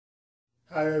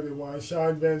Hi everyone,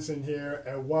 Shawne Vinson here,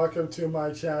 and welcome to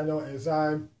my channel as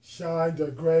I'm Shawne the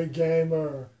Great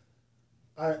Gamer.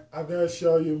 I'm going to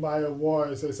show you my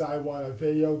awards as I won a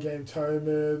video game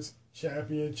tournaments,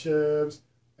 championships,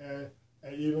 and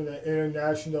even the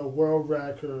international world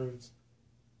records,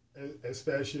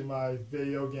 especially my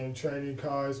video game trading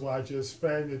cards where I just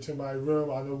framed it to my room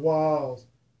on the walls.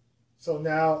 So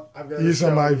now I'm going to These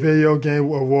are my video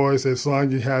game awards as long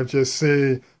as you have just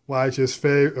seen why I just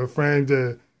framed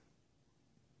it.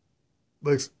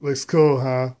 Looks cool,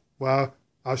 huh? Well,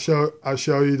 I'll show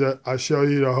you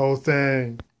the whole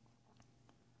thing.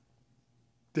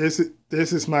 This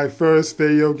is my first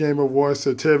video game award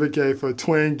certificate for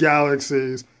Twin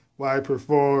Galaxies where I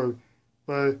performed.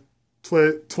 But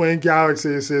Twin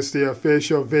Galaxies is the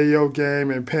official video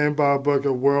game and pinball book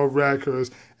of world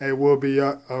records and will be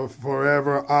a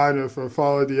forever honor for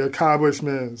following the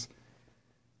accomplishments.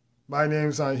 My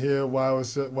name's on here while I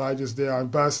just did on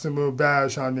Bust a Move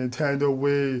Bash on Nintendo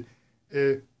Wii.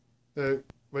 It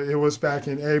was back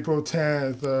in April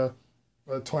 10th of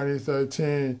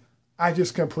 2013. I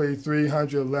just completed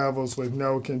 300 levels with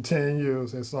no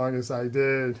continues as long as I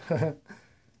did.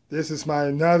 This is my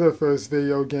another first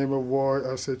video game award,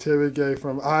 a certificate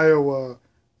from Iowa.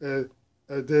 This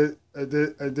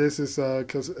is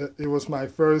because it was my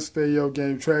first video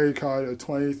game trade card of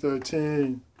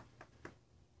 2013.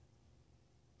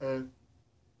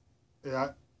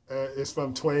 It's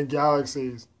from Twin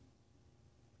Galaxies.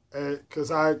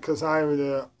 Because I'm in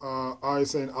the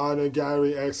Arts and Honor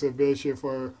Gallery exhibition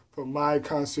for my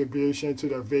contribution to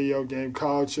the video game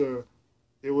culture.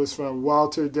 It was from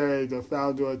Walter Day, the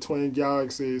founder of Twin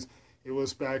Galaxies. It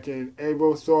was back in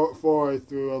April 4th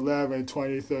through 11,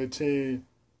 2013.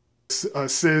 A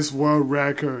CIS world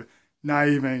record, not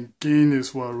even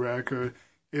Guinness World Record.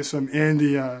 It's from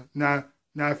India, not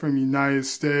from United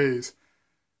States.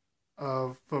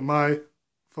 For my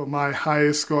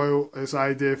highest score as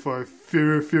I did for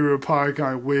Fury Park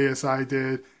on Wii as I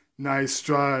did Night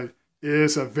Stride. It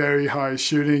is a very hard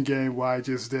shooting game what I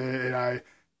just did, and I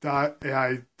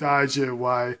dodged it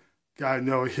while I got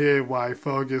no hit, while I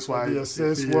focused, while I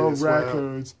assist world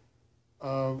records.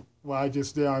 What I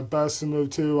just did on Bust a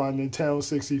Move 2 on Nintendo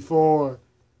 64.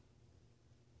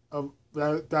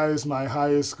 That is my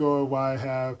highest score where I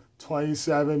have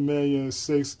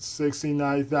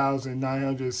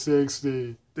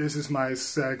 27,069,960. This is my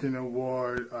second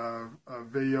award, a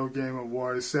video game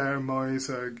award, ceremonies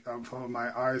for my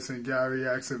Arts and Gallery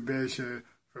exhibition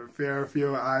for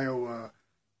Fairfield, Iowa.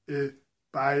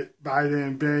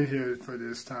 Biden been here for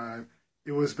this time.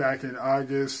 It was back in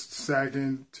August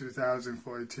 2nd,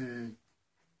 2014.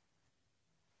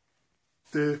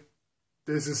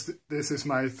 This is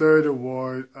my third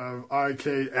award of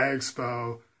Arcade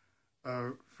Expo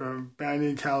from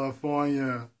Banning,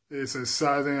 California. It's a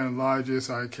southern and largest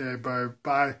arcade, but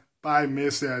I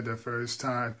missed it at the first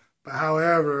time. But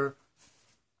however,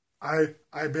 I've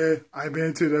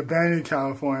been to the Banning,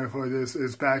 California for this.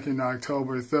 It's back in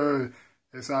October 3rd.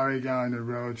 It's already gone on the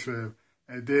road trip.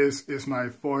 And this is my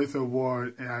fourth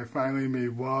award, and I finally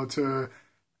meet Walter,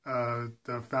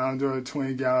 the founder of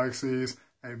Twin Galaxies,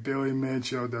 and Billy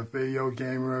Mitchell, the video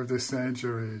gamer of the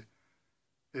century.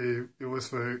 It was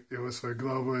for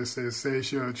Global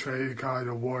Sensational Trading Card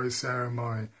Award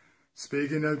Ceremony.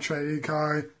 Speaking of trading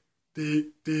card,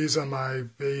 these are my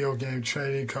video game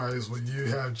trading cards what you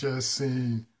have just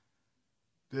seen.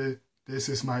 This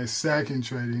is my second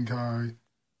trading card.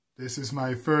 This is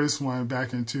my first one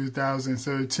back in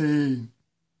 2013.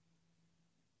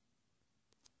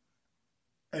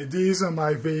 And these are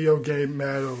my video game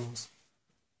medals.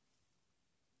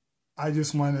 I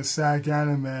just won a SAC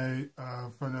anime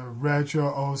for the retro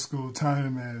old school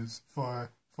tournaments for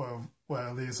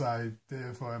at least I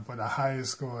did for the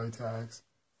highest score tags.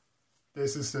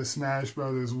 This is the Smash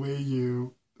Brothers Wii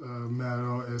U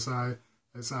medal as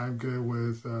I'm good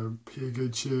with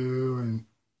Pikachu and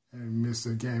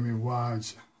Mr. Game &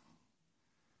 Watch.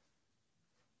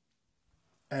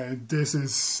 And this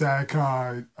is SAC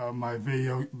card of my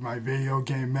video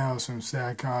game medals from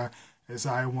SAC card as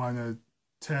I won a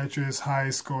Tetris high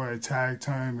score tag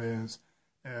tournaments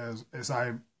as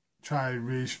I try to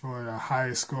reach for the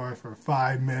highest score for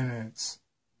 5 minutes.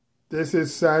 This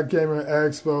is SAC Gamer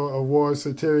Expo award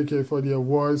certificate for the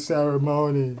award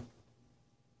ceremony.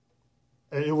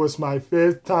 And it was my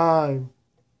 5th time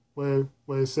with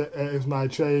my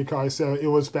trading card sale. It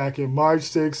was back in March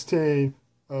 16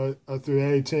 through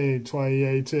 18,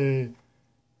 2018.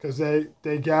 Because they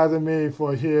gathered me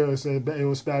for here, so it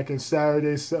was back in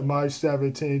Saturday, March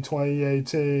 17,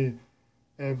 2018.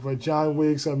 And for John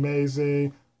Wick's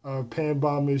amazing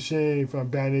pinball machine from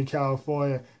Banning,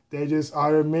 California, they just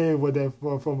honored me with it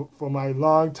for my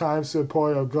long-time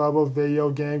support of global video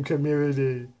game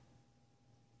community.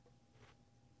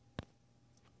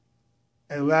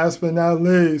 And last but not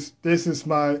least, this is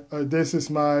my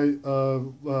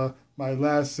my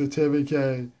last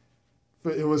certificate.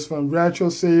 It was from Retro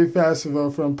City Festival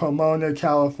from Pomona,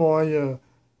 California.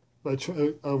 But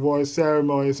award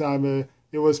ceremonies.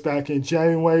 It was back in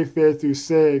January 5th through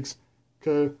 6th,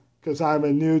 because I'm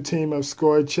a new team of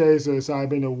score chasers I've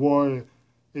been awarded.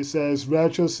 It says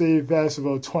Retro City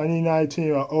Festival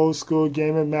 2019, an old school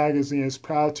gaming magazine, is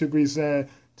proud to present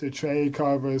to trade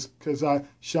covers because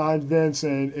Shawne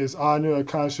Vinson is honored a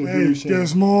contribution. Wait,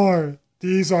 there's more.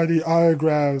 These are the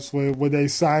autographs where they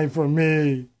signed for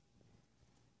me.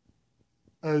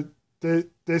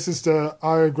 This is the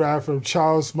autograph from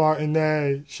Charles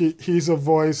Martinet. He's a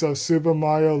voice of Super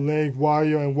Mario, Link,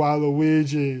 Wario, and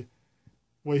Waluigi.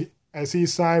 As he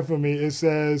signed for me, it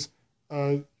says,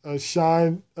 Super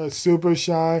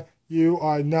Shawne, you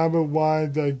are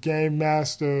 #1, the game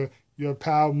master, your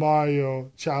pal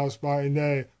Mario, Charles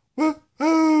Martinet.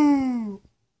 Woohoo!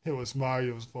 It was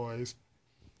Mario's voice.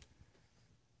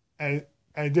 And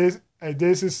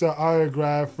this is the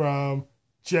autograph from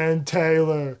Jen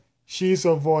Taylor. She's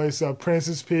a voice of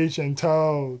Princess Peach and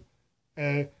Toad.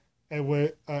 And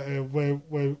when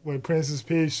Princess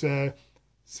Peach said,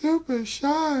 Super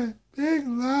Shawne, big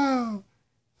love,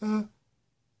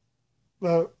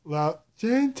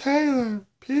 Jen Taylor,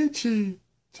 Peachy,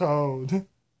 Toad.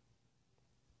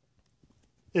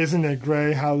 Isn't it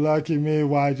great how lucky me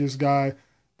I just got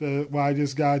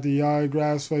the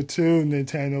autographs for 2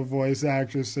 Nintendo voice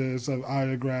actresses of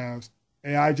autographs.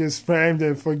 And I just framed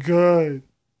it for good.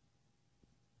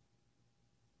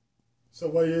 So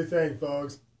what do you think,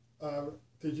 folks?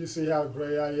 Did you see how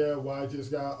great I am? Well, I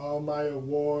just got all my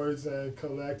awards and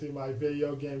collecting my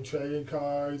video game trading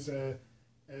cards and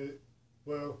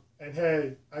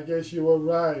hey, I guess you were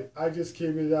right. I just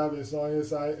keep it up as long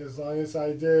as I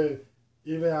did.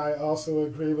 Even I also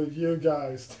agree with you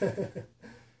guys.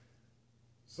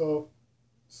 So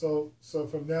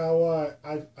from now on,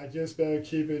 I just better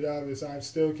keep it up as I'm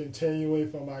still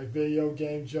continuing for my video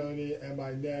game journey and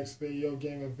my next video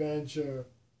game adventure.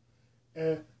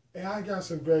 And I got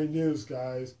some great news,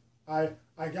 guys. I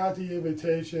got the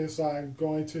invitation, so I'm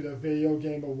going to the Video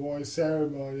Game Awards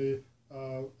ceremony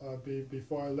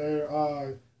before later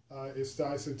on. It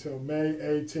starts until May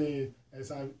 18th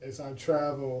as I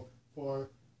travel for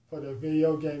the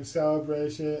video game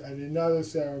celebration and another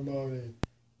ceremony.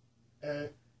 And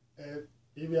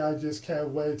even I just can't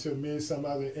wait to meet some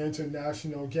other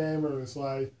international gamers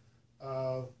like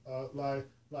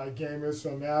gamers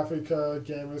from Africa,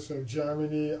 gamers from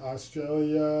Germany,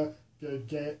 Australia,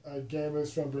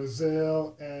 gamers from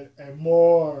Brazil, and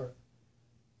more.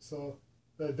 So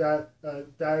that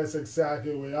is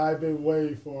exactly what I've been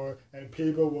waiting for, and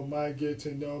people might get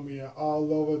to know me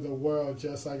all over the world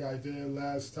just like I did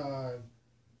last time.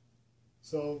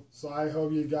 So I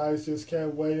hope you guys just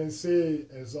can't wait and see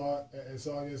as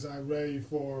long as I'm ready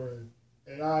for it.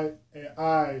 And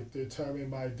I determine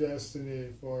my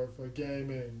destiny for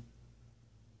gaming.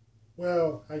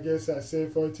 Well, I guess that's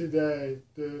it for today.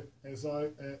 I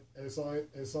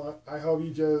hope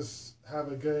you just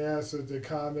have a good answer to the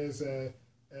comments and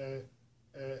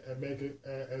make it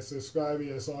and subscribe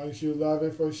it as long as you love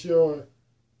it for sure.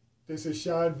 This is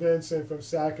Shawne Vinson from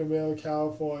Sacramento,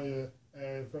 California,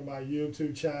 and from my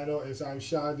YouTube channel is I'm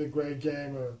Shawne the Great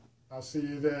Gamer. I'll see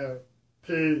you there.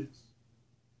 Peace.